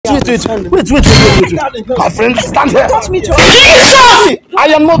My friend, stand here. Touch me, Joe. I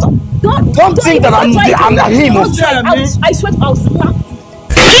am not. Don't think that I'm him. I swear I'll slap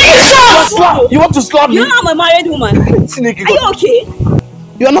you. You want to slap me? You know I'm a married woman. Are you okay?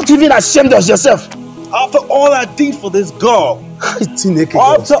 You are not even ashamed of yourself. After all I did for this girl.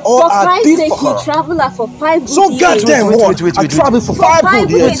 After all I did for her. You travel for 5 So goddamn what? I traveled for 5 good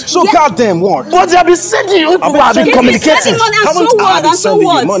years. So goddamn what? But I've been sending you. People have been communicating. Haven't I been sending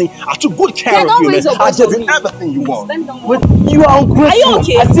you money? I took good care of you, man. I gave you everything you want. You are ungrateful. Are you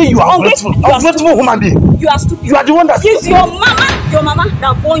okay? I say you are ungrateful. Ungrateful human being. You are stupid. You are the one that's It's your mama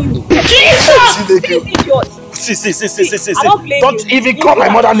that born you. Jesus! See. Don't even call my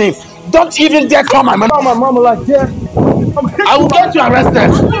mother name. Don't even dare call my mother. My mama like that. I will get you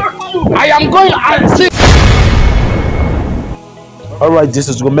arrested. I am going. Alright, this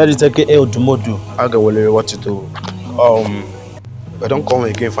is Gomeri Teke El Dumodu. I got what to do. I don't come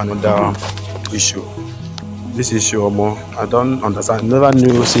again for another issue. This issue, I don't understand. I never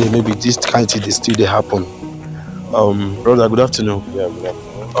knew, say, maybe this kind of thing still happen. Brother, good afternoon. Yeah, good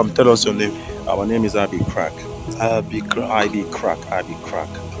afternoon. Tell us your name. My name is Abi Crack. Abi Crack.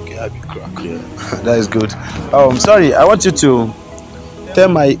 Okay, Abi Crack. Yeah. That is good. Sorry, I want you to tell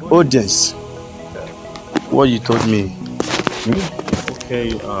my audience what you told me.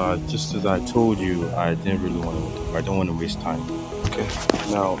 Okay, just as I told you, I don't want to waste time. Okay.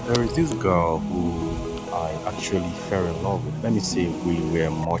 Now, there is this girl who I actually fell in love with. Let me say we were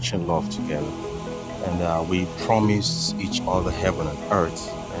much in love together. And we promised each other heaven and earth.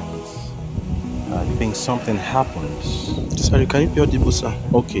 And I think something happened. Sorry, can you be audible, sir?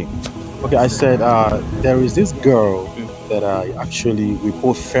 Okay, I said there is this girl that we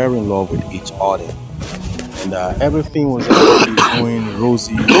both fell in love with each other. And everything was actually going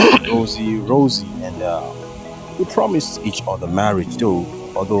rosy. And we promised each other marriage though,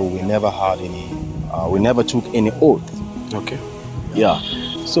 although we never had any, we never took any oath. Okay. Yeah.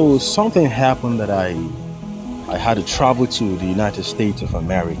 So something happened that I had to travel to the United States of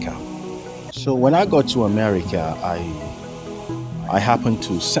America. So when I got to America, I happened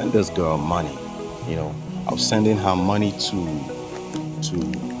to send this girl money. You know, I was sending her money to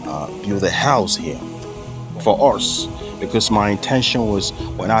build a house here for us, because my intention was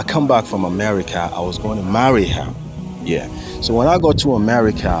when I come back from America, I was going to marry her. Yeah. So when I got to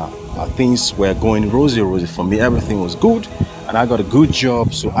America, things were going rosy for me. Everything was good, and I got a good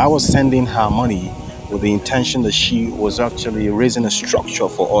job. So I was sending her money with the intention that she was actually raising a structure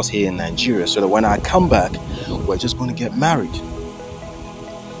for us here in Nigeria, so that when I come back, we're just going to get married.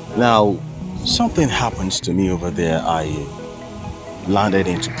 Now, something happens to me over there. I landed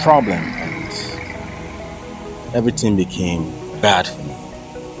into problem, and everything became bad for me.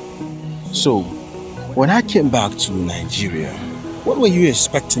 So, when I came back to Nigeria, what were you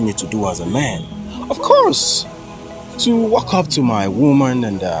expecting me to do as a man? Of course, to walk up to my woman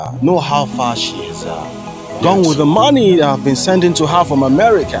and know how far she has gone with the money that I've been sending to her from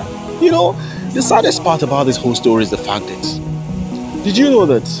America. You know, the saddest part about this whole story is the fact that, did you know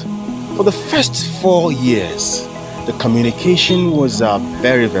that for the first 4 years, the communication was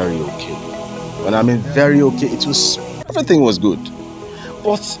very, very okay. When I mean very okay, everything was good.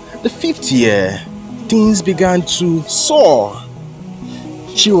 But the 5th year, things began to soar.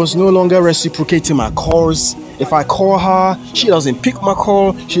 She was no longer reciprocating my calls. If I call her, she doesn't pick my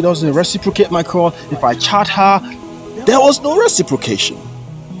call. She doesn't reciprocate my call. If I chat her, there was no reciprocation.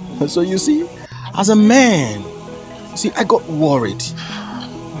 So you see, as a man, I got worried.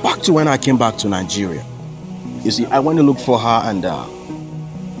 Back to when I came back to Nigeria. You see, I went to look for her and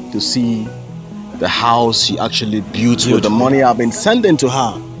to see the house she actually built with the money I've been sending to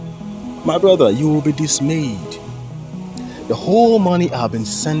her. My brother, you will be dismayed. The whole money I've been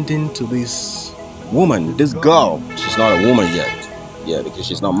sending to this woman, this girl, she's not a woman yet. Yeah, because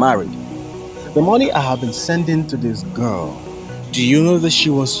she's not married. The money I have been sending to this girl, do you know that she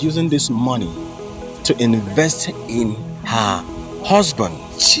was using this money to invest in her husband?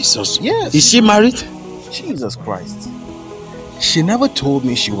 Jesus. Yes. Is she married? Jesus Christ. She never told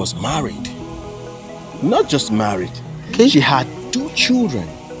me she was married. Not just married. Okay. She had 2 children.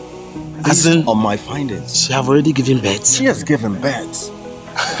 As in, on my findings. She have already given birth. She has given birth.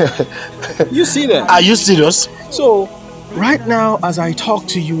 You see that? Are you serious? So, right now, as I talk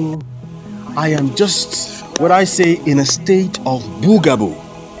to you, I am just, what I say, in a state of boogaboo.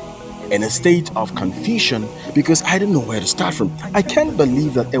 In a state of confusion, because I don't know where to start from. I can't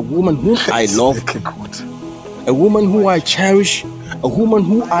believe that a woman whom I love, a woman who I cherish, a woman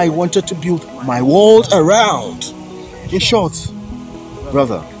who I wanted to build my world around. In short,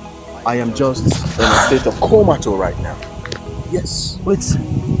 brother, I am just in a state of comatose right now. Yes. Wait.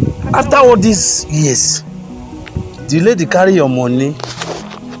 After all these years, the lady carry your money,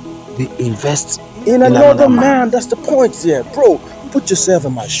 they invest in another man. That's the point there, bro. Put yourself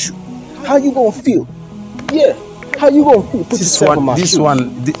in my shoe. How you gonna feel? Yeah. How you gonna feel? Put yourself in my shoe.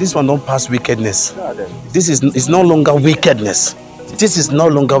 This one don't pass wickedness. This is no longer wickedness. This is no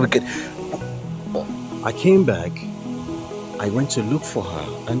longer wicked. I came back. I went to look for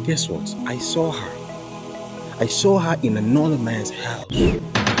her, and guess what? I saw her. I saw her in another man's house.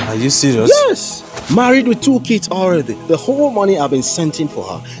 Are you serious? Yes! Married with 2 kids already. The whole money I've been sending for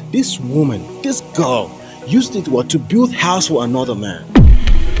her. This woman, this girl, used it to build house for another man.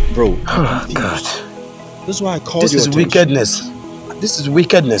 Bro, oh God. That's why I called you. This is wickedness. This is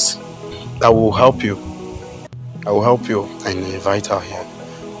wickedness. I will help you. I will help you and invite her here.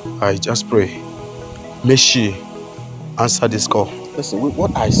 I just pray. May she answer this call. Listen, with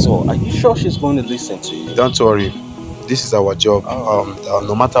what I saw, are you sure she's going to listen to you? Don't worry. This is our job.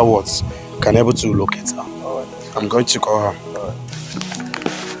 No matter what, can able to locate her. Alright. I'm going to call her. Alright.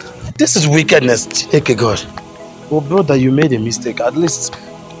 This is wickedness, Chineke God. Oh brother, you made a mistake. At least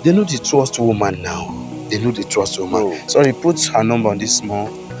they know the trust woman now. They know the trust woman. Oh. Sorry, put her number on this small.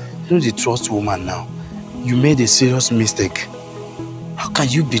 They know the trust woman now. You made a serious mistake. How can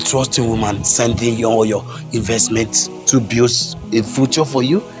you be trusting woman sending your investment to build a future for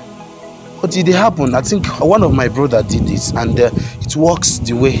you? What did it happen? I think one of my brother did this and it works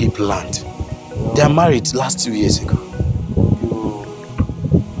the way he planned. They are married last 2 years ago.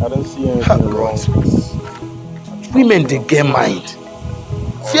 I don't see anything wrong. Women, they get mind.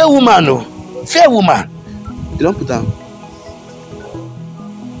 Fair woman, oh. Fair woman. You don't put down.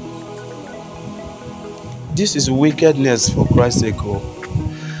 This is wickedness for Christ's sake. Oh.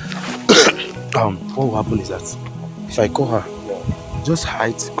 What will happen is that if I call her, just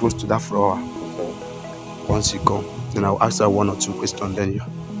hide close to that flower. Okay. Once you come, then I'll ask her 1 or 2 questions, then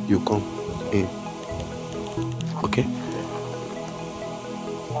you come in. Okay?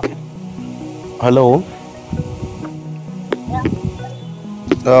 Hello?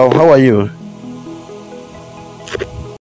 Yeah. How are you?